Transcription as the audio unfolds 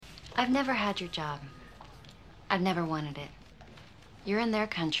I've never had your job. I've never wanted it. You're in their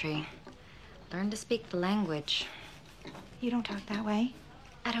country. Learn to speak the language. You don't talk that way.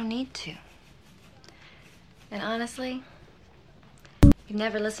 I don't need to. And honestly, you've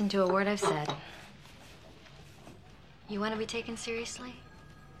never listened to a word I've said. You want to be taken seriously?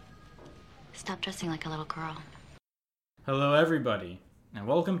 Stop dressing like a little girl. Hello, everybody, and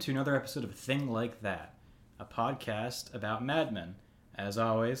welcome to another episode of Thing Like That, a podcast about Mad Men. As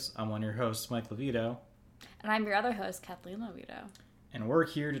always, I'm one of your hosts, Mike Levito. And I'm your other host, Kathleen Levito. And we're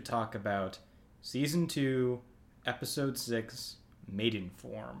here to talk about Season 2, Episode 6,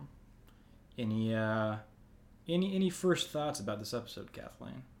 Maidenform. Any first thoughts about this episode,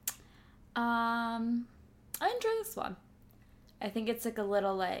 Kathleen? I enjoy this one. I think it's like a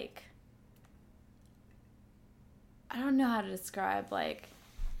little like... I don't know how to describe, like...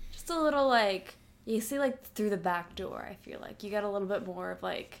 Just a little like... You see like through the back door, I feel like. You get a little bit more of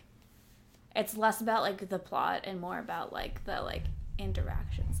like... It's less about like the plot and more about like the like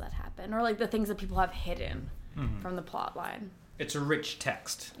interactions that happen. Or like the things that people have hidden from the plot line. It's a rich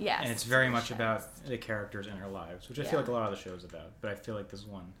text. Yes. And it's very much about the characters in their lives, which I feel like a lot of the show's about. But I feel like this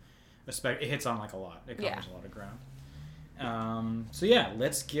one, it hits on like a lot. It covers a lot of ground. So yeah,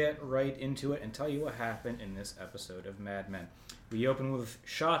 let's get right into it and tell you what happened in this episode of Mad Men. We open with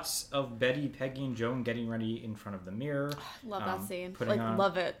shots of Betty, Peggy, and Joan getting ready in front of the mirror. Love that scene. Like,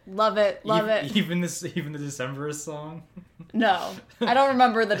 love it. Even the Decemberist song. No, I don't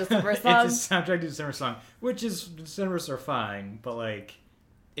remember the December song. It's a soundtrack to December song, which is Decemberists are fine, but like,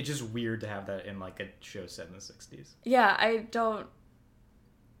 it's just weird to have that in like a show set in the 60s. Yeah, I don't.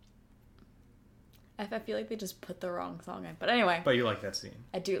 I feel like they just put the wrong song in. But anyway. But you like that scene.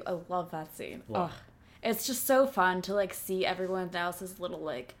 I do. I love that scene. Love Oh, it's just so fun to like see everyone else's little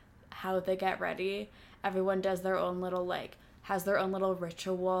like how they get ready. Everyone does their own little like has their own little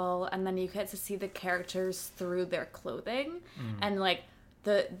ritual, and then you get to see the characters through their clothing and like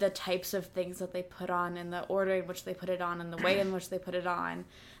the types of things that they put on and the order in which they put it on and the way in which they put it on,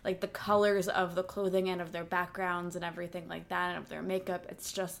 like the colors of the clothing and of their backgrounds and everything like that, and of their makeup.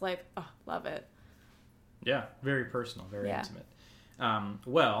 It's just like, oh, love it. Yeah, very personal, very intimate.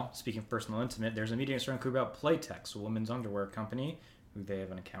 Well, speaking of personal intimate, there's a meeting at Stern about Playtex, a women's underwear company, who they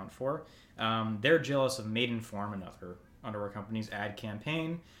have an account for. They're jealous of Maidenform, another underwear company's ad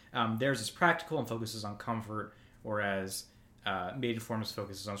campaign. Theirs is practical and focuses on comfort, whereas Maidenform's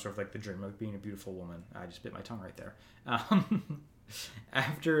focuses on sort of like the dream of being a beautiful woman. I just bit my tongue right there.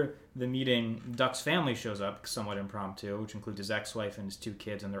 After the meeting, Duck's family shows up, somewhat impromptu, which includes his ex-wife and his 2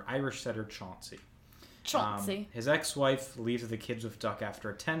 kids, and their Irish setter, Chauncey. His ex-wife leaves the kids with Duck after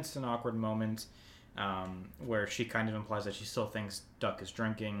a tense and awkward moment where she kind of implies that she still thinks Duck is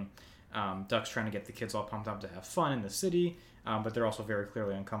drinking. Duck's trying to get the kids all pumped up to have fun in the city, but they're also very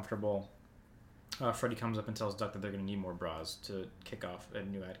clearly uncomfortable. Freddie comes up and tells Duck that they're going to need more bras to kick off a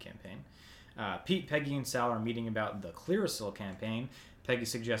new ad campaign. Pete, Peggy, and Sal are meeting about the Clearasil campaign. Peggy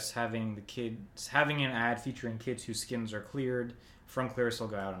suggests having an ad featuring kids whose skins are cleared from Clearasil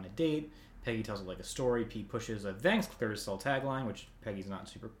go out on a date. Peggy tells it like a story. Pete pushes a "Thanks, Clearasil" tagline, which Peggy's not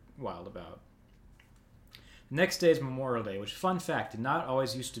super wild about. The next day is Memorial Day, which, fun fact, did not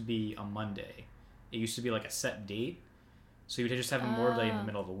always used to be a Monday. It used to be like a set date. So you would just have Memorial Day in the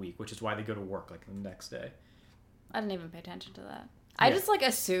middle of the week, which is why they go to work like the next day. I didn't even pay attention to that. I just like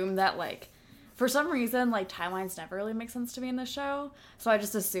assume that like for some reason like timelines never really make sense to me in the show, so I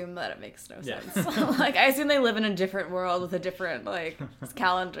just assume that it makes no sense. Like I assume they live in a different world with a different like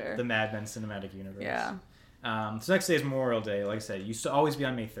calendar. The Mad Men cinematic universe. Yeah. So next day is Memorial Day. Like I said, it used to always be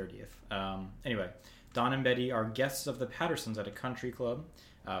on May 30th. Anyway, Don and Betty are guests of the Pattersons at a country club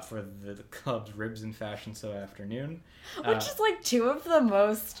for the club's Ribs and Fashion Show afternoon. Which is like 2 of the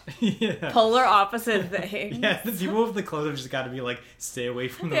most polar opposite things. Yeah, the people with the clothes have just got to be like, stay away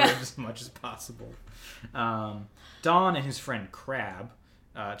from the ribs as much as possible. Don and his friend Crab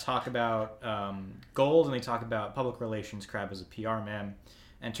talk about gold, and they talk about public relations. Crab is a PR man.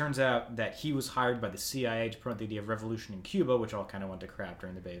 And it turns out that he was hired by the CIA to promote the idea of revolution in Cuba, which all kind of went to crap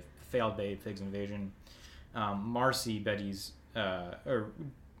during the failed Bay of Pigs invasion. Marcy, Betty's or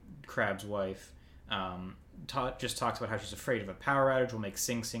Crab's wife, just talks about how she's afraid of a power outage will make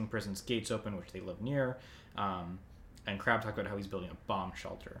Sing Sing prison's gates open, which they live near. And Crab talked about how he's building a bomb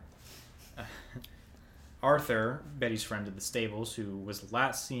shelter. Arthur, Betty's friend at the stables, who was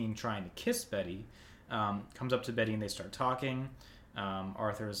last seen trying to kiss Betty, comes up to Betty and they start talking.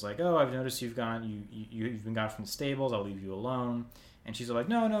 Arthur is like, "Oh, I've noticed you've been gone from the stables. I'll leave you alone." And she's like,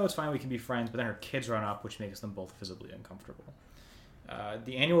 no, it's fine. We can be friends. But then her kids run up, which makes them both visibly uncomfortable.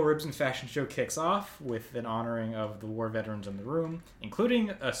 The annual Ribs and Fashion Show kicks off with an honoring of the war veterans in the room,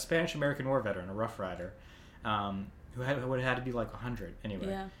 including a Spanish-American war veteran, a Rough Rider, who would have had to be like 100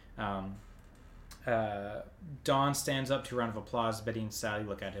 anyway. Yeah. Dawn stands up to a round of applause. Betty and Sally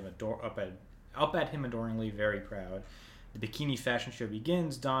look at him up at him adoringly, very proud. The bikini fashion show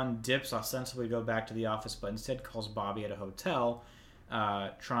begins. Dawn dips ostensibly to go back to the office, but instead calls Bobby at a hotel,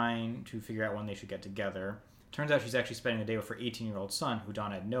 trying to figure out when they should get together. Turns out she's actually spending the day with her 18-year-old son, who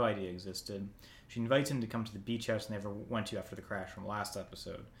Dawn had no idea existed. She invites him to come to the beach house they never went to after the crash from last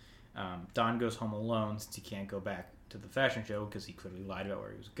episode. Dawn goes home alone since he can't go back to the fashion show because he clearly lied about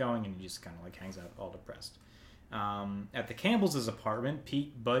where he was going, and he just kind of like hangs out all depressed. At the Campbells' apartment,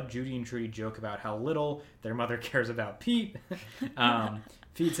 Pete, Bud, Judy, and Trudy joke about how little their mother cares about Pete.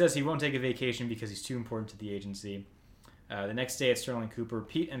 Pete says he won't take a vacation because he's too important to the agency. The next day at Sterling Cooper,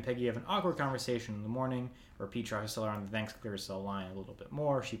 Pete and Peggy have an awkward conversation in the morning where Pete tries to sell her on the thanks clear cell line a little bit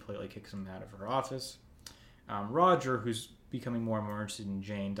more. She politely kicks him out of her office. Roger, who's becoming more and more interested in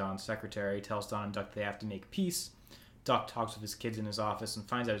Jane, Dawn's secretary, tells Dawn and Duck they have to make peace. Duck talks with his kids in his office and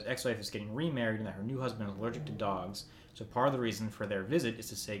finds out his ex-wife is getting remarried and that her new husband is allergic to dogs, so part of the reason for their visit is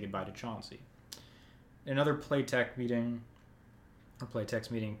to say goodbye to Chauncey. In another playtext meeting,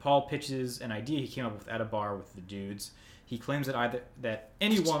 Paul pitches an idea he came up with at a bar with the dudes. He claims that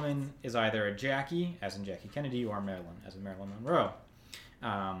any woman is either a Jackie, as in Jackie Kennedy, or Marilyn, as in Marilyn Monroe.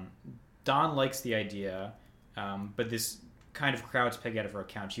 Dawn likes the idea, but this kind of crowds Peggy out of her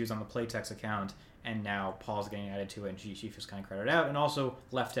account. She was on the Playtex account, and now Paul's getting added to it, and she feels kind of crowded out, and also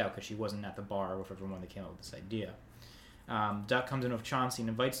left out because she wasn't at the bar with everyone when they came up with this idea. Duck comes in with Chauncey and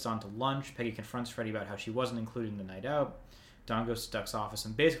invites Dawn to lunch. Peggy confronts Freddie about how she wasn't included in the night out. Dawn goes to Duck's office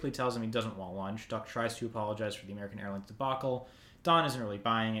and basically tells him he doesn't want lunch. Duck tries to apologize for the American Airlines debacle. Dawn isn't really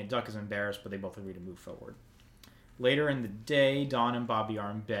buying it. Duck is embarrassed, but they both agree to move forward. Later in the day, Dawn and Bobby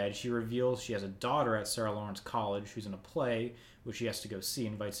are in bed. She reveals she has a daughter at Sarah Lawrence College who's in a play, which she has to go see,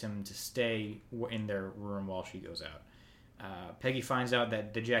 invites him to stay in their room while she goes out. Peggy finds out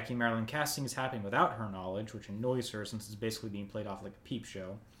that the Jackie Marilyn casting is happening without her knowledge, which annoys her since it's basically being played off like a peep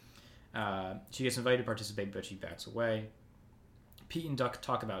show. She gets invited to participate, but she backs away. Pete and Duck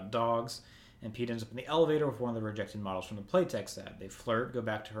talk about dogs, and Pete ends up in the elevator with one of the rejected models from the Playtex ad. They flirt, go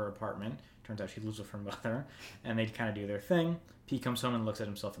back to her apartment. Turns out she lives with her mother, and they kind of do their thing. Pete comes home and looks at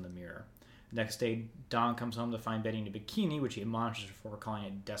himself in the mirror. The next day, Dawn comes home to find Betty in a bikini, which he admonishes her for, calling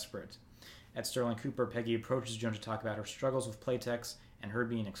it desperate. At Sterling Cooper, Peggy approaches Joan to talk about her struggles with Playtex and her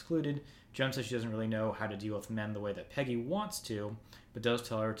being excluded. Joan says she doesn't really know how to deal with men the way that Peggy wants to, but does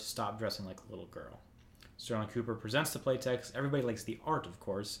tell her to stop dressing like a little girl. Sterling Cooper presents the Playtex. Everybody likes the art, of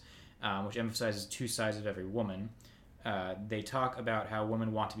course, which emphasizes two sides of every woman. They talk about how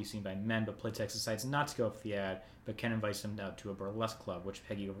women want to be seen by men, but Playtex decides not to go up the ad, but Ken invites them out to a burlesque club, which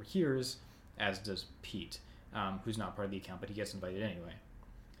Peggy overhears, as does Pete, who's not part of the account, but he gets invited anyway.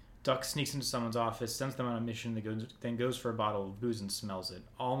 Duck sneaks into someone's office, sends them on a mission, then goes for a bottle of booze and smells it,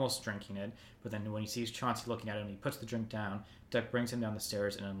 almost drinking it, but then when he sees Chauncey looking at him, he puts the drink down. Duck brings him down the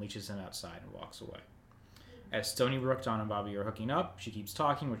stairs and unleashes him outside and walks away. At Stony Brook, Dawn and Bobby are hooking up. She keeps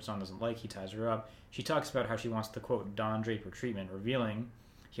talking, which Dawn doesn't like. He ties her up. She talks about how she wants the, quote, Don Draper treatment, revealing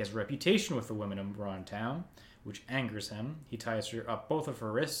he has a reputation with the women around town, which angers him. He ties her up both of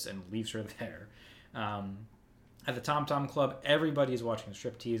her wrists and leaves her there. At the Tom Tom Club, everybody is watching the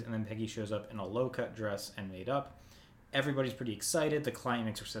striptease, and then Peggy shows up in a low-cut dress and made up. Everybody's pretty excited. The client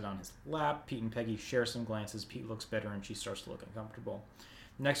makes her sit on his lap. Pete and Peggy share some glances. Pete looks better, and she starts to look uncomfortable.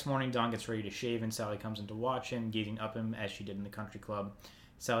 Next morning, Dawn gets ready to shave, and Sally comes in to watch him, gazing up him as she did in the country club.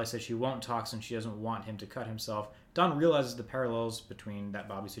 Sally says she won't talk since she doesn't want him to cut himself. Dawn realizes the parallels between that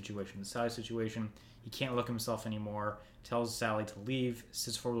Bobby situation and Sally's situation. He can't look himself anymore, tells Sally to leave,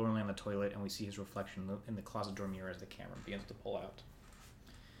 sits forlornly on the toilet, and we see his reflection in the closet door mirror as the camera begins to pull out.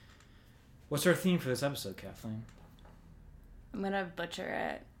 What's our theme for this episode, Kathleen? I'm going to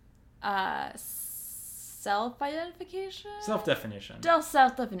butcher it. Self-identification? Self-definition.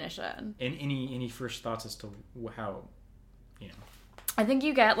 Self-definition. And any first thoughts as to how, I think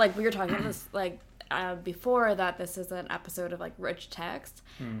you get, like, we were talking about this, like, before, that this is an episode of, like, rich text.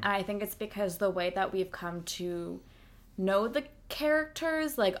 And I think it's because the way that we've come to know the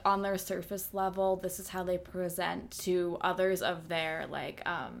characters, like, on their surface level, this is how they present to others of their, like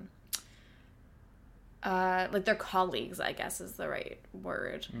their colleagues, I guess is the right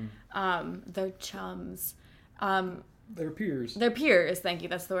word. Their chums. Their peers. Their peers, thank you,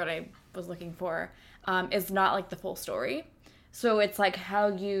 that's the word I was looking for, is not, like, the full story. So it's, like, how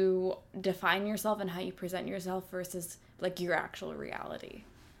you define yourself and how you present yourself versus, like, your actual reality.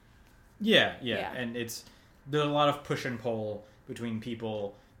 Yeah. And there's a lot of push and pull between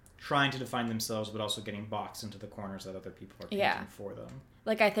people trying to define themselves, but also getting boxed into the corners that other people are painting for them.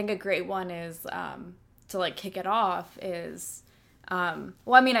 Like, I think a great one is, to, like, kick it off is, well,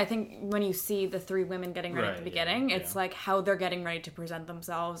 I mean, I think when you see the three women getting ready at the beginning, it's, like, how they're getting ready to present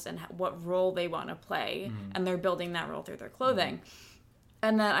themselves and what role they want to play, and they're building that role through their clothing.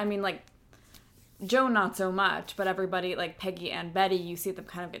 And then, I mean, like, Joan, not so much, but everybody, like, Peggy and Betty, you see them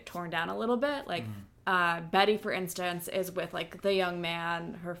kind of get torn down a little bit, like, Betty, for instance, is with, like, the young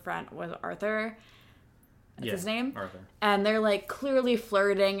man, her friend was Arthur. That's his name? Arthur. And they're, like, clearly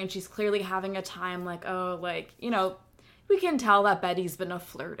flirting, and she's clearly having a time, like, oh, like, you know, we can tell that Betty's been a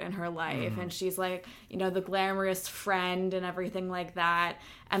flirt in her life, and she's, like, you know, the glamorous friend and everything like that.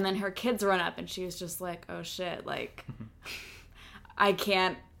 And then her kids run up, and she's just like, oh, shit, like, I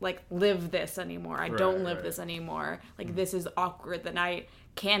can't, like, live this anymore. I don't live this anymore. Like, this is awkward. Then I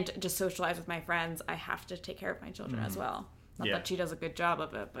can't just socialize with my friends. I have to take care of my children as well. Not that she does a good job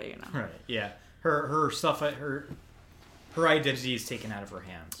of it, but you know. Right. Yeah. Her stuff, her identity is taken out of her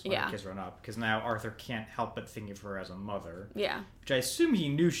hands when the kids run up, because now Arthur can't help but think of her as a mother. Yeah. Which I assume he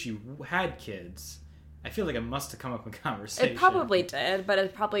knew she had kids. I feel like it must have come up in conversation. It probably did, but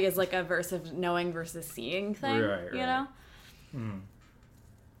it probably is like a versus knowing versus seeing thing. Right. You know.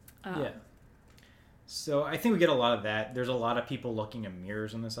 Yeah. So I think we get a lot of that. There's a lot of people looking in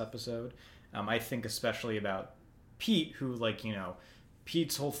mirrors in this episode. I think especially about Pete, who, like, you know,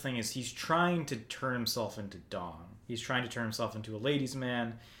 Pete's whole thing is he's trying to turn himself into Dom. He's trying to turn himself into a ladies'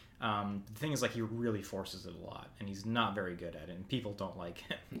 man. The thing is, like, he really forces it a lot, and he's not very good at it, and people don't like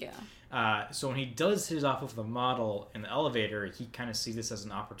him. Yeah. So when he does hit it off with the model in the elevator, he kind of sees this as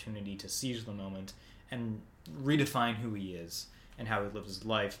an opportunity to seize the moment and redefine who he is and how he lives his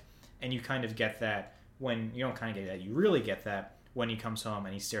life. And you kind of get that when, you don't kind of get that, you really get that when he comes home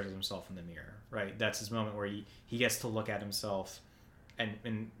and he stares at himself in the mirror, right? That's his moment where he gets to look at himself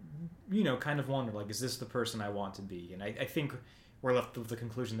and you know, kind of wonder, like, is this the person I want to be? And I think we're left with the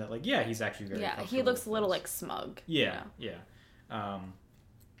conclusion that, like, yeah, he's actually very comfortable. He looks a little, like, smug. Yeah, you know? Yeah.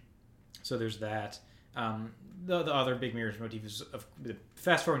 So there's that. The other big mirrors motif is,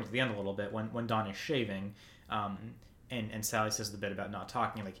 fast forwarding to the end a little bit, when Don is shaving, and Sally says the bit about not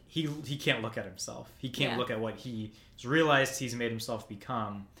talking, like, he can't look at himself. He can't look at what he's realized he's made himself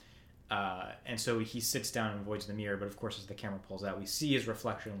become. And so he sits down and avoids the mirror, but of course as the camera pulls out, we see his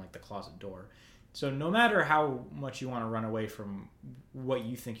reflection in, like, the closet door. So no matter how much you want to run away from what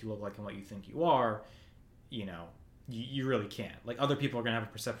you think you look like and what you think you are, you know, you really can't. Like, other people are going to have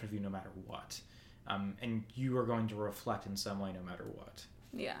a perception of you no matter what. And you are going to reflect in some way no matter what.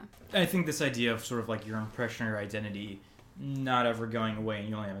 Yeah. I think this idea of sort of, like, your impression or your identity not ever going away and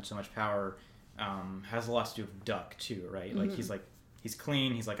you only have so much power has a lot to do with Duck too, right? Like, he's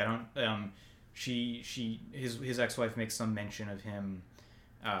clean. He's like, I don't. His ex-wife makes some mention of him,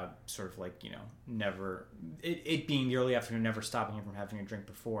 sort of like, you know, never it being the early afternoon, never stopping him from having a drink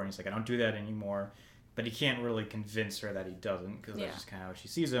before, and he's like, I don't do that anymore. But he can't really convince her that he doesn't, because that's just kind of how she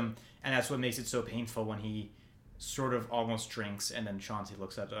sees him, and that's what makes it so painful when he sort of almost drinks and then Chauncey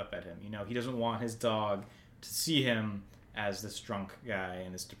looks up at him. You know, he doesn't want his dog to see him as this drunk guy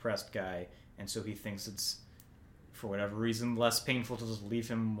and this depressed guy, and so he thinks it's, for whatever reason, less painful to just leave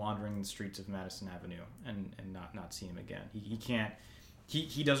him wandering the streets of Madison Avenue and not see him again. He can't,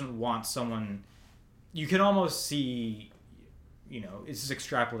 he doesn't want someone, you can almost see, you know, it's just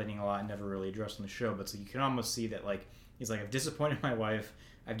extrapolating a lot and never really addressed in the show, but so you can almost see that, like, he's like, I've disappointed my wife,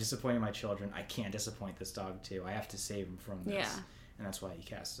 I've disappointed my children, I can't disappoint this dog too, I have to save him from this. Yeah. And that's why he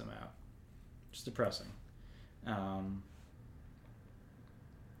casts him out. Just depressing.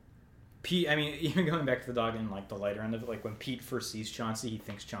 Pete, I mean, even going back to the dog and, like, the lighter end of it, like, when Pete first sees Chauncey, he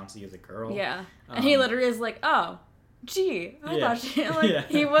thinks Chauncey is a girl. Yeah. And he literally is like, oh, gee, I thought she, like,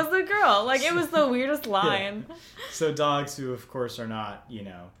 he was a girl. Like, it was the weirdest line. Yeah. So dogs who, of course, are not, you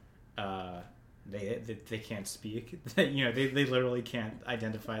know, they can't speak. You know, they literally can't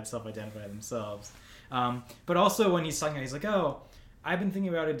self-identify themselves. But also when he's talking, he's like, oh, I've been thinking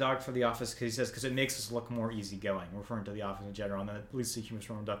about a dog for the office, because it makes us look more easygoing, referring to the office in general. And then at least the human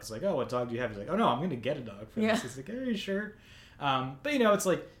from Duck is like, oh, what dog do you have? He's like, oh no, I'm going to get a dog for this. He's like, are you sure? But, you know, it's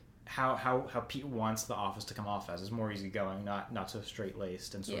like how Pete wants the office to come off as is more easygoing, not so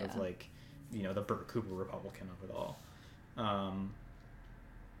straight-laced and sort of like, you know, the Burt Cooper Republican of it all.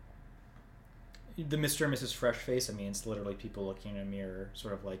 The Mr. and Mrs. Freshface, I mean, it's literally people looking in a mirror,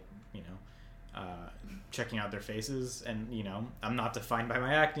 sort of like, you know, checking out their faces, and, you know, I'm not defined by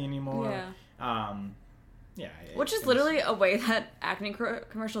my acne anymore. Yeah. Yeah. Which is literally a way that acne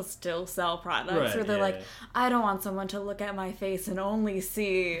commercials still sell products, where they're I don't want someone to look at my face and only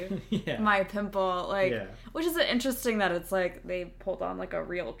see my pimple. Which is interesting that it's like they pulled on like a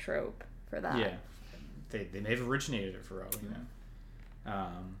real trope for that. Yeah. They may have originated it for all we know.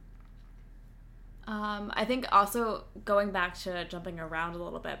 I think also going back to jumping around a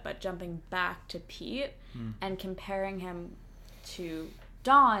little bit, but jumping back to Pete and comparing him to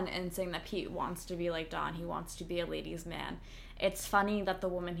Dawn and saying that Pete wants to be like Dawn, he wants to be a ladies' man. It's funny that the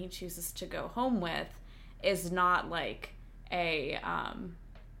woman he chooses to go home with is not like a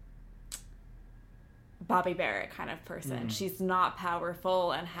Bobby Barrett kind of person. She's not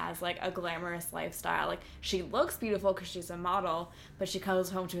powerful and has like a glamorous lifestyle. Like, she looks beautiful because she's a model, but she comes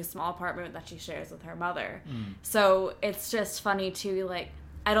home to a small apartment that she shares with her mother. So it's just funny to like,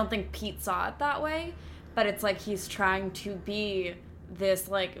 I don't think Pete saw it that way, but it's like he's trying to be this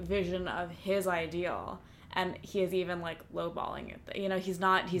like vision of his ideal, and he is even like lowballing it. You know, he's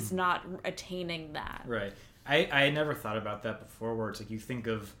not attaining that. Right. I never thought about that before, where it's like you think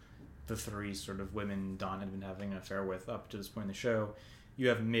of the three sort of women Dawn had been having an affair with up to this point in the show. You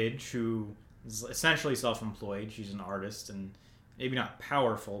have Midge, who is essentially self-employed. She's an artist and maybe not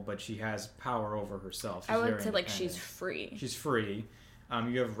powerful, but she has power over herself. I would say like she's free. She's free.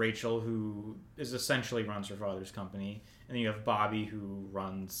 You have Rachel, who is essentially runs her father's company, and then you have Bobby, who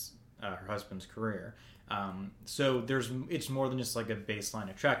runs her husband's career. So it's more than just like a baseline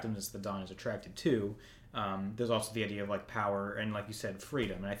attractiveness that Dawn is attracted to. There's also the idea of like power and, like you said,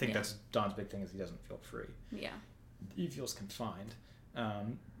 freedom. And I think that's Dawn's big thing, is he doesn't feel free. Yeah. He feels confined.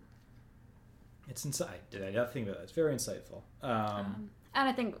 It's inside. Did I not think about that? It's very insightful. And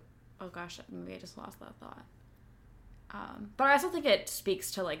I think, oh gosh, maybe I just lost that thought. But I also think it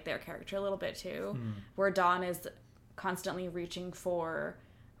speaks to like their character a little bit too, where Dawn is constantly reaching for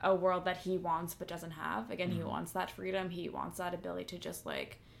a world that he wants but doesn't have. Again, he wants that freedom. He wants that ability to just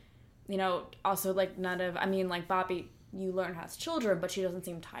like, you know, also like like Bobby, you learn has children, but she doesn't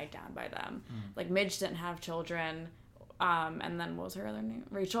seem tied down by them. Like Midge didn't have children. And then what was her other name?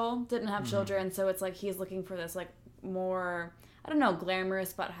 Rachel didn't have children. So it's like he's looking for this like more, I don't know,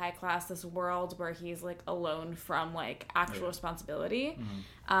 glamorous but high class, this world where he's like alone from like actual responsibility.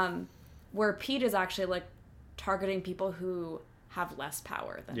 Where Pete is actually like targeting people who have less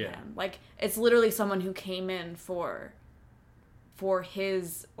power than him. Like, it's literally someone who came in for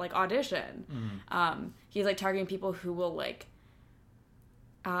his like audition. He's like targeting people who will like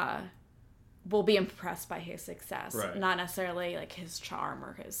will be impressed by his success, not necessarily like his charm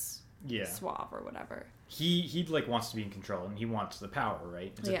or his suave or whatever. He like wants to be in control, and he wants the power,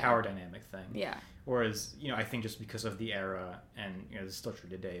 right? It's a power dynamic thing. Yeah. Whereas, you know, I think just because of the era, and you know, this is still true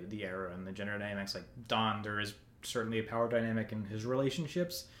today, but the era and the gender dynamics, like Dawn, there is certainly a power dynamic in his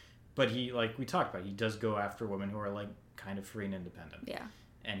relationships, but he, like we talked about, he does go after women who are like kind of free and independent. Yeah.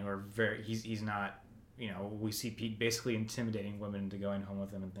 And who are very, he's not, you know, we see Pete basically intimidating women into going home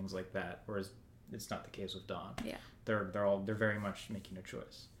with him and things like that, whereas it's not the case with Dawn. Yeah. They're very much making a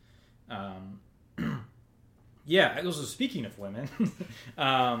choice. Yeah, also speaking of women,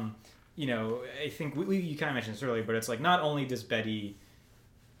 you know, I think you kind of mentioned this earlier, but it's like not only does Betty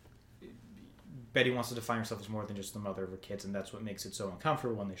wants to define herself as more than just the mother of her kids, and that's what makes it so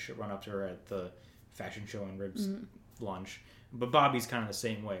uncomfortable when they run up to her at the fashion show and Ribs lunch. But Bobby's kind of the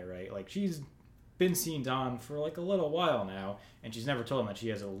same way, right? Like, she's been seeing Dawn for like a little while now, and she's never told him that she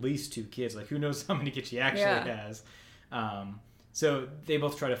has at least 2 kids. Like, who knows how many kids she actually has. So they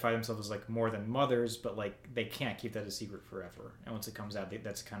both try to find themselves as like more than mothers, but like they can't keep that a secret forever. And once it comes out,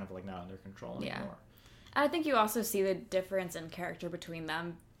 that's kind of like not under control anymore. Yeah. And I think you also see the difference in character between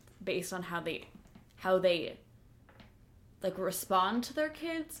them based on how they like respond to their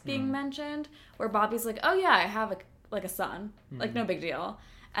kids being mentioned. Where Bobby's like, "Oh yeah, I have a son, like no big deal,"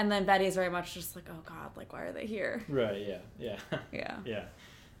 and then Betty's very much just like, "Oh God, like why are they here?" Right. Yeah.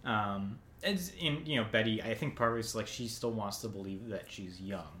 And you know, Betty, I think part of it's like she still wants to believe that she's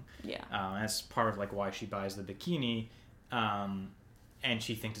young. Yeah. That's part of like why she buys the bikini, and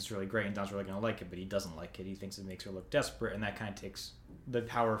she thinks it's really great, and Don's really gonna like it, but he doesn't like it. He thinks it makes her look desperate, and that kind of takes the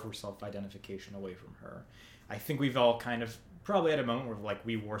power for self-identification away from her. I think we've all kind of probably had a moment where like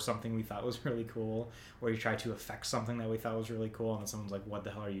we wore something we thought was really cool, or you tried to affect something that we thought was really cool, and then someone's like, "What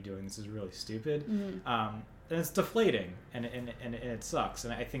the hell are you doing? This is really stupid." And it's deflating, and it sucks.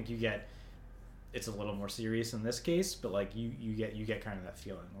 And I think it's a little more serious in this case, but like you get kind of that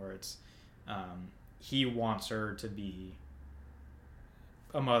feeling where it's he wants her to be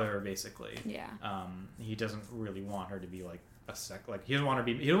a mother, basically. Yeah. He doesn't really want her to be like he doesn't want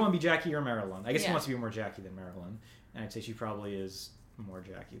to be Jackie or Marilyn. I guess he wants to be more Jackie than Marilyn, and I'd say she probably is more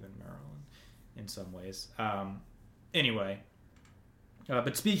Jackie than Marilyn in some ways. Anyway,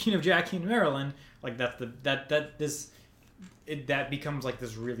 but speaking of Jackie and Marilyn, like that becomes like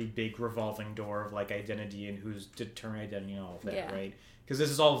this really big revolving door of like identity and who's determining identity and all of that, right? Because this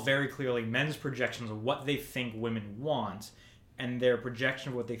is all very clearly men's projections of what they think women want, and their projection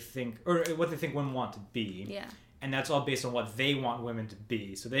of what they think women want to be. Yeah. And that's all based on what they want women to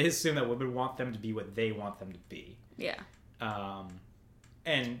be. So they assume that women want them to be what they want them to be. Yeah.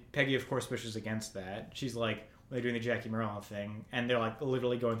 And Peggy, of course, pushes against that. She's like, they're doing the Jackie Marilyn thing, and they're like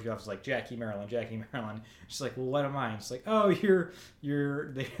literally going through the office like, Jackie Marilyn. She's like, well, what am I? And she's like, oh,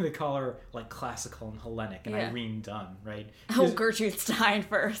 they call her like classical and Hellenic, and Irene Dunn, right? Gertrude Stein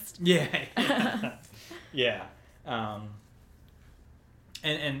first. Yeah. Yeah.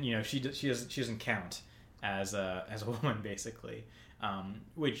 And you know, she doesn't count as a woman, basically,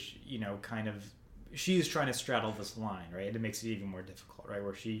 which, you know, kind of, she's trying to straddle this line, right? It makes it even more difficult, right?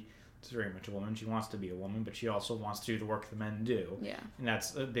 Where she is very much a woman. She wants to be a woman, but she also wants to do the work the men do. Yeah. And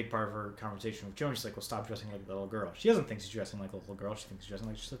that's a big part of her conversation with Joan. She's like, well, stop dressing like a little girl. She doesn't think she's dressing like a little girl. She thinks she's dressing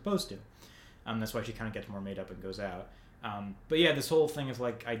like she's supposed to. That's why she kind of gets more made up and goes out. But yeah, this whole thing of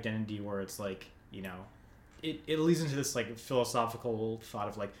like identity, where it's like, you know, it leads into this like philosophical thought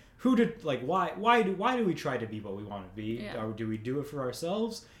of like, why do we try to be what we want to be? Yeah. Or do we do it for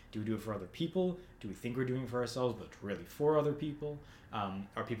ourselves? Do we do it for other people? Do we think we're doing it for ourselves, but it's really for other people?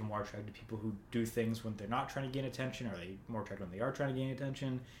 Are people more attracted to people who do things when they're not trying to gain attention? Are they more attracted when they are trying to gain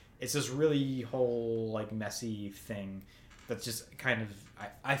attention? It's this really whole like messy thing that's just kind of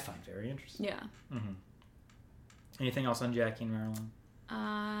I find very interesting. Yeah. Mm-hmm. Anything else on Jackie and Marilyn?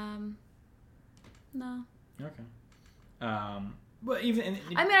 No. Okay. But even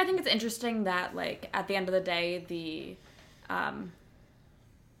I mean, I think it's interesting that like at the end of the day,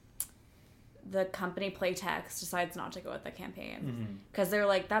 the company Playtex decides not to go with the campaign because they're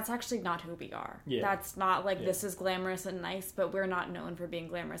like, that's actually not who we are. Yeah. That's not like this is glamorous and nice, but we're not known for being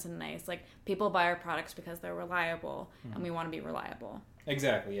glamorous and nice. Like, people buy our products because they're reliable, and we want to be reliable.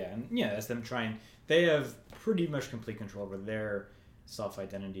 Exactly. Yeah, and yeah, that's them trying. They have pretty much complete control over their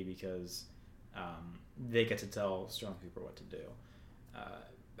self-identity because they get to tell strong people what to do.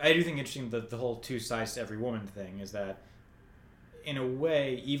 I do think interesting that the whole two sides to every woman thing is that, in a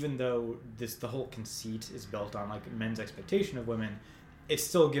way, even though the whole conceit is built on like men's expectation of women, it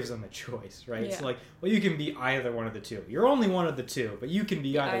still gives them a choice, right? Yeah. So like, well, you can be either one of the two. You're only one of the two, but you can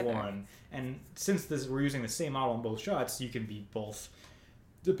be either one. And since we're using the same model in both shots, you can be both,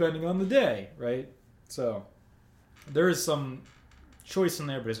 depending on the day, right? So there is some choice in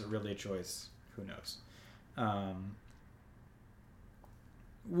there, but is it really a choice? Who knows?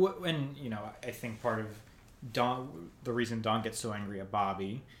 And you know, I think part of the reason Don gets so angry at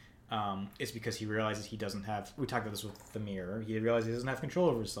Bobby is because he realizes he doesn't have, we talked about this with the mirror, he realizes he doesn't have control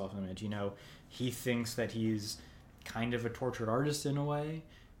over his self-image. You know, he thinks that he's kind of a tortured artist in a way,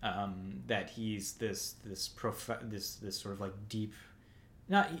 that he's this sort of like deep,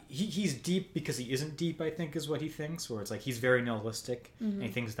 he's deep because he isn't deep, I think is what he thinks, where it's like he's very nihilistic, and he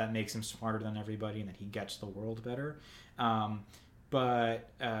thinks that makes him smarter than everybody and that he gets the world better. But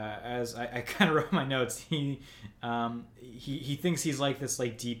as I kind of wrote my notes, he thinks he's like this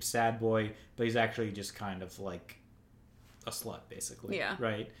like deep sad boy, but he's actually just kind of like a slut, basically. Yeah.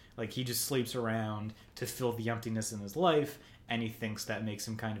 Right? Like, he just sleeps around to fill the emptiness in his life, and he thinks that makes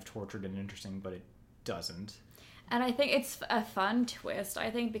him kind of tortured and interesting, but it doesn't. And I think it's a fun twist,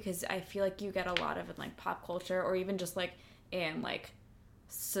 I think, because I feel like you get a lot of in like pop culture, or even just like in like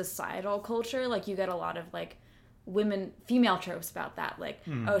societal culture, like you get a lot of like female tropes about that, like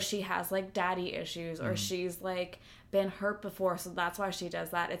oh, she has like daddy issues, or she's like been hurt before, so that's why she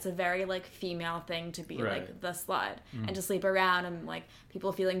does that. It's a very like female thing to be like the slut and to sleep around, and like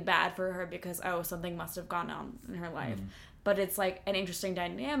people feeling bad for her because oh, something must have gone on in her life. But it's like an interesting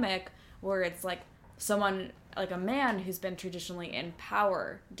dynamic where it's like someone like a man who's been traditionally in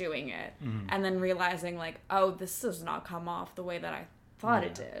power doing it, and then realizing like, oh, this does not come off the way that I thought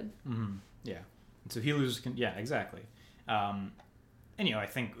it did. Yeah. So he loses... Yeah, exactly. And, you know, I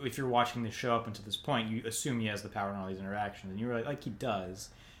think if you're watching this show up until this point, you assume he has the power in all these interactions, and you're like he does.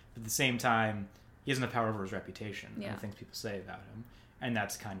 But at the same time, he doesn't have power over his reputation and the things people say about him. And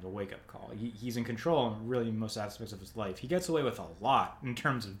that's kind of a wake-up call. He's in control in really most aspects of his life. He gets away with a lot in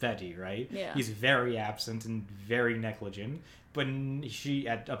terms of Betty, right? Yeah. He's very absent and very negligent. But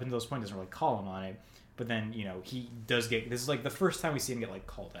up until this point, doesn't really call him on it. But then, you know, he does get... This is like the first time we see him get, like,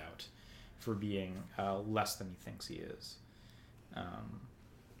 called out for being less than he thinks he is.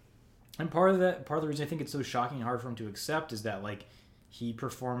 And part of the reason I think it's so shocking and hard for him to accept is that, like, he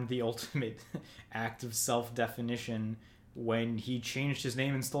performed the ultimate act of self-definition when he changed his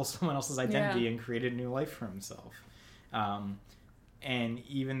name and stole someone else's identity and created a new life for himself. And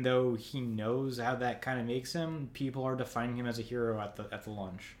even though he knows how that kind of makes him, people are defining him as a hero at the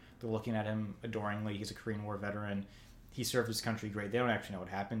lunch. They're looking at him adoringly. He's a Korean War veteran. He served his country great. They don't actually know what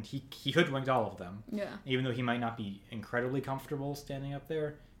happened. He hoodwinked all of them. Yeah. Even though he might not be incredibly comfortable standing up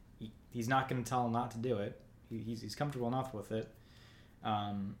there, he's not going to tell them not to do it. He's comfortable enough with it.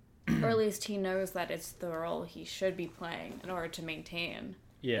 Or at least he knows that it's the role he should be playing in order to maintain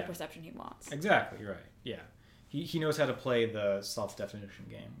the perception he wants. Exactly, right. Yeah. He knows how to play the self-definition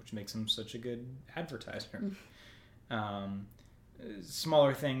game, which makes him such a good advertiser.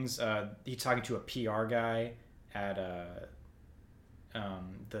 Smaller things, he's talking to a PR guy at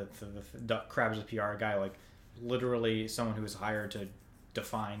the Duck Crab is a PR guy, like literally someone who is hired to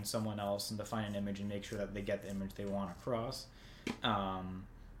define someone else and define an image and make sure that they get the image they want across. And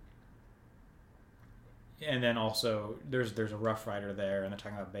then also there's a Rough Rider there, and they're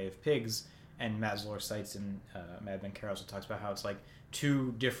talking about Bay of Pigs, and Matt Zoller cites in Mad Men Carousel talks about how it's like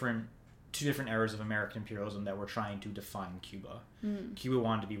two different eras of American imperialism that were trying to define Cuba. Cuba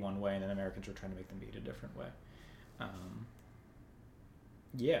wanted to be one way, and then Americans were trying to make them be a different way.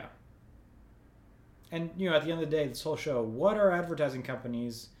 Yeah. And, at the end of the day, this whole show, what are advertising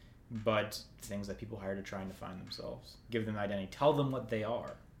companies but things that people hire to try and define themselves? Give them identity. Tell them what they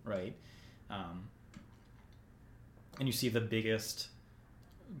are, right? And you see the biggest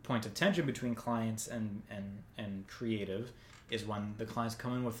point of tension between clients and creative is when the clients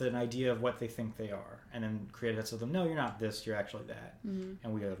come in with an idea of what they think they are, and then creative tells them, no, you're not this, you're actually that.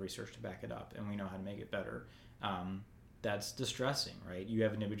 And we have research to back it up, and we know how to make it better. That's distressing, right? You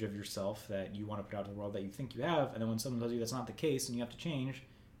have an image of yourself that you want to put out to the world that you think you have, and then when someone tells you that's not the case and you have to change,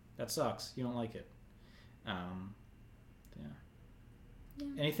 that sucks. You don't like it. Yeah.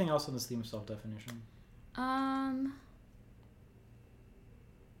 Anything else on this theme of self-definition? I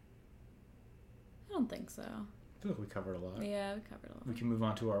don't think so. I feel like we covered a lot. Yeah, we covered a lot. We can move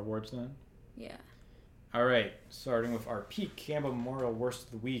on to our awards then? Yeah. All right, starting with our Pete Campbell Memorial Worst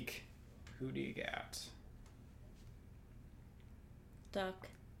of the Week. Who do you got? Duck.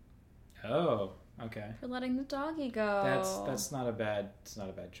 Oh, okay. For letting the doggy go. It's not a bad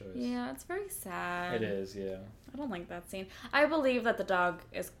choice. Yeah, it's very sad. It is, yeah. I don't like that scene. I believe that the dog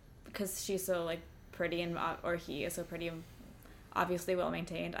is, because she's so pretty or he is so pretty and obviously well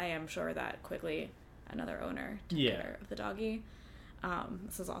maintained. I am sure that quickly another owner took care of the doggy.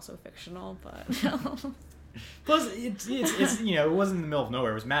 This is also fictional, but plus it's it wasn't in the middle of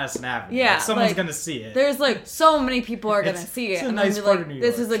nowhere. It was Madison Avenue. Yeah, someone's gonna see it. There's so many people are gonna see it, and nice be part of New York.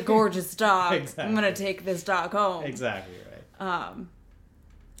 This is a gorgeous dog. Exactly. I'm gonna take this dog home. Exactly right.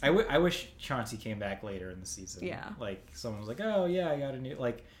 I wish Chauncey came back later in the season. Yeah, someone was like, oh yeah, I got a new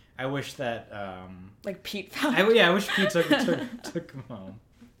I wish that Pete found. I wish Pete took him home.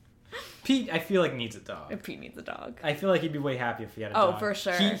 Pete, I feel like, needs a dog. Pete needs a dog. I feel like he'd be way happy if he had a dog. Oh, for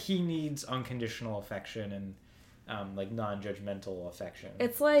sure. He needs unconditional affection and non-judgmental affection.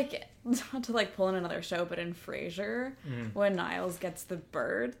 It's like, not to pull in another show, but in Frasier, when Niles gets the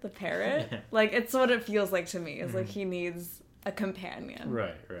bird, the parrot, it's what it feels like to me. It's like he needs a companion.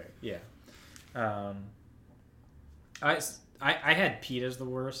 Right, yeah. I had Pete as the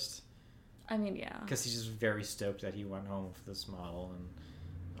worst. I mean, yeah. Because he's just very stoked that he went home with this model and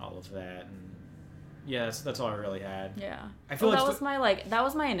all of that, and that's all I really had. Yeah, I feel that was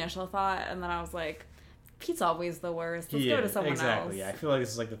my initial thought, and then I was like, Pete's always the worst. Let's go to someone else. Exactly. Yeah, I feel like this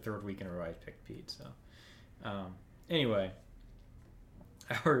is the third week in a row I picked Pete. So, anyway,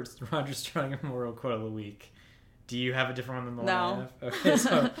 our Roger Strong Memorial Quote of the Week. Do you have a different one than the one I have? Okay,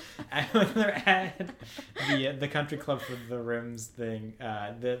 so they're at the Country Club for the Rims thing.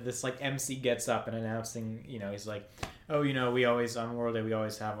 This MC gets up and announcing, he's like, oh, we always on Memorial Day we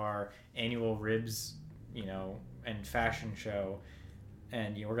always have our annual ribs, and fashion show,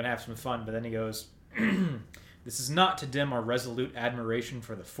 and we're gonna have some fun. But then he goes, this is not to dim our resolute admiration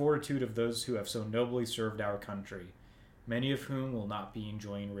for the fortitude of those who have so nobly served our country, many of whom will not be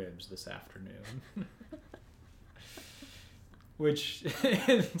enjoying ribs this afternoon. Which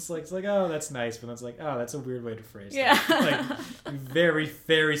it's like, oh, that's nice, but it's like, oh, that's a weird way to phrase it. Yeah. Very,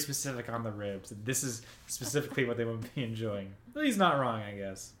 very specific on the ribs. This is specifically what they would be enjoying. Well, he's not wrong, I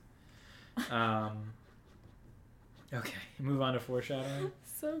guess. Okay, move on to foreshadowing.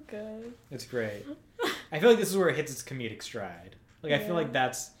 So good. It's great. I feel like this is where it hits its comedic stride. I feel like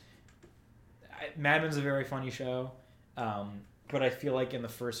that's... Mad Men's a very funny show, but I feel like in the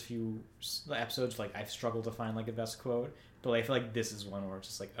first few episodes, I've struggled to find a best quote. But I feel like this is one where it's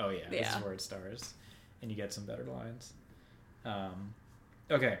just oh yeah, this is where it stars. And you get some better lines.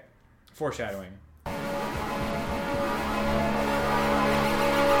 Okay. Foreshadowing.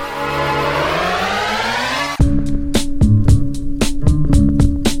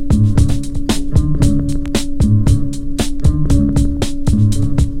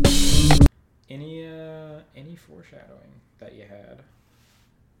 Any foreshadowing that you had?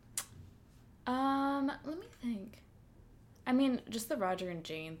 Let me think. I mean, just the Roger and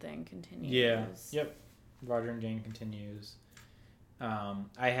Jane thing continues. Yeah. Yep. Roger and Jane continues.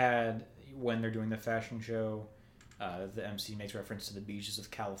 I had, when they're doing the fashion show, the MC makes reference to the beaches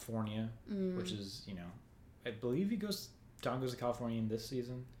of California, which is, I believe Don goes to California in this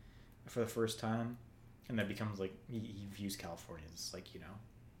season for the first time, and that becomes like, he views California as like,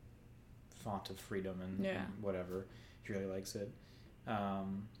 font of freedom and whatever. He really likes it.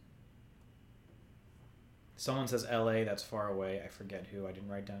 Someone says LA, that's far away. I forget who. I didn't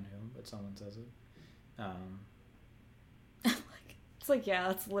write down who, but someone says it. It's like, yeah,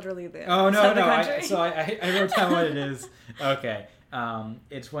 that's literally the country. I wrote down what it is. Okay.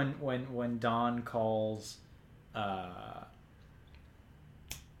 It's when Don calls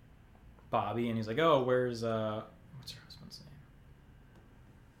Bobby, and he's like, oh, where's what's her husband's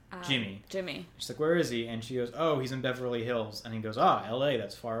name? Jimmy. She's like, where is he? And she goes, oh, he's in Beverly Hills. And he goes, LA,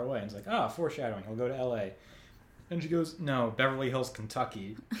 that's far away. And he's like, foreshadowing, he'll go to LA. And she goes, no, Beverly Hills,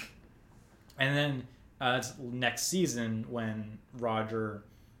 Kentucky. And then it's next season when Roger,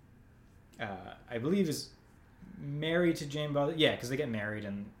 I believe, is married to Jane. Yeah, because they get married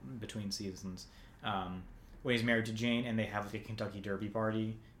in between seasons. When he's married to Jane, and they have like a Kentucky Derby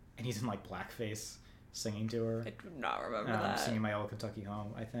party, and he's in like blackface singing to her. I do not remember that. Singing My Old Kentucky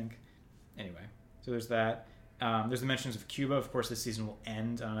Home, I think. Anyway, so there's that. There's the mentions of Cuba. Of course, this season will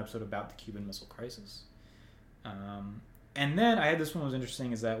end on an episode about the Cuban Missile Crisis. And then I had this one was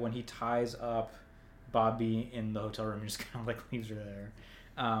interesting, is that when he ties up Bobby in the hotel room and just kind of like leaves her there,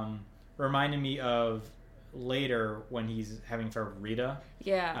 reminded me of later when he's having affair with Rita.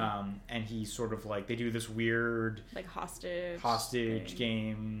 Yeah. And he sort of like, they do this weird like hostage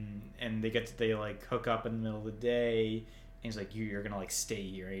game, and they like hook up in the middle of the day, and he's like, you're gonna like stay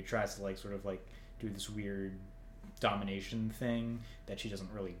here, and he tries to like sort of like do this weird domination thing that she doesn't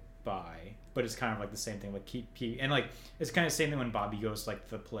really buy, but it's kind of like the same thing, like keep and like it's kind of the same thing when Bobby goes to, like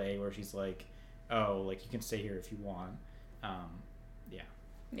the play where she's like, oh, like you can stay here if you want.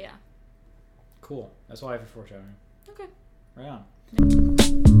 Yeah, cool. That's all I have for foreshadowing. Okay, right on.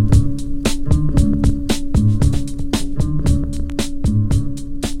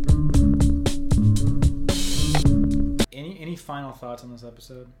 Any final thoughts on this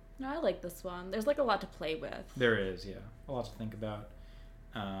episode? No, I like this one. There's like a lot to play with. There is, yeah, a lot to think about.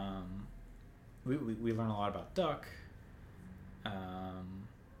 We learn a lot about Duck.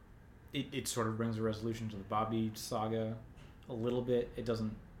 It sort of brings a resolution to the Bobby saga a little bit. It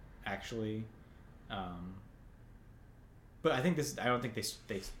doesn't actually, but I don't think they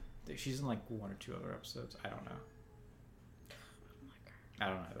she's in like one or two other episodes. I don't know. I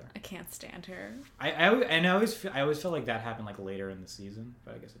don't know either. I can't stand her. I always felt like that happened like later in the season,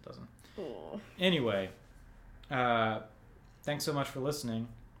 but I guess it doesn't. Ooh. Anyway, thanks so much for listening.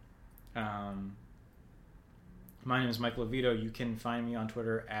 My name is Mike Levito. You can find me on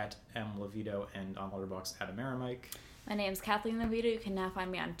Twitter at mlevito and on Letterboxd at Amerimike. My name's Kathleen Levito. You can now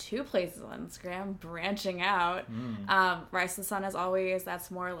find me on 2 places on Instagram, branching out. Rise to the Sun, as always.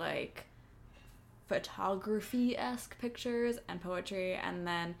 That's more like photography-esque pictures and poetry. And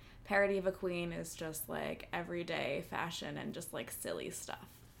then Parody of a Queen is just like everyday fashion and just like silly stuff.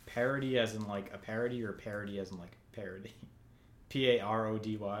 Parody as in like a parody, or parody as in like parody?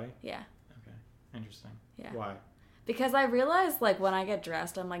 Parody? Yeah. Okay. Interesting. Yeah. Why? Because I realized, like, when I get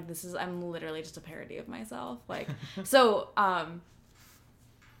dressed, I'm like, I'm literally just a parody of myself. Like, so, and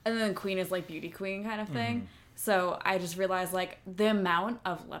then Queen is like beauty queen kind of thing. Mm-hmm. So I just realized, like, the amount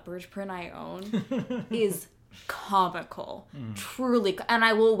of leopard print I own is comical. Truly. And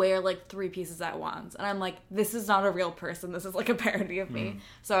I will wear, like, 3 pieces at once. And I'm like, this is not a real person. This is, like, a parody of me.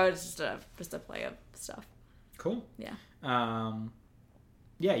 So it's just a play of stuff. Cool. Yeah.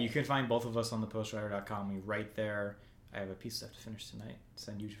 Yeah, you can find both of us on thepostwriter.com. We write there. I have a piece I have to finish tonight.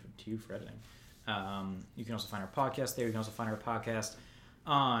 Send you to you for editing. You can also find our podcast there. You can also find our podcast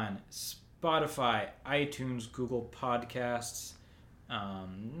on Spotify, iTunes, Google Podcasts.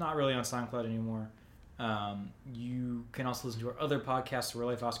 Not really on SoundCloud anymore. You can also listen to our other podcast, the Real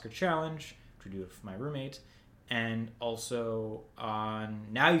Life Oscar Challenge, which we do with my roommate. And also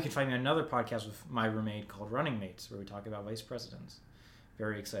now you can find me on another podcast with my roommate called Running Mates, where we talk about vice presidents.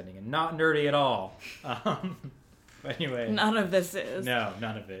 Very exciting and not nerdy at all. But anyway. None of this is. No,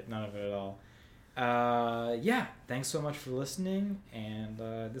 none of it. None of it at all. Yeah, thanks so much for listening. And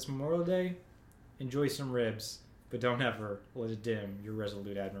this Memorial Day, enjoy some ribs, but don't ever let it dim your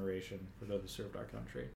resolute admiration for those who served our country.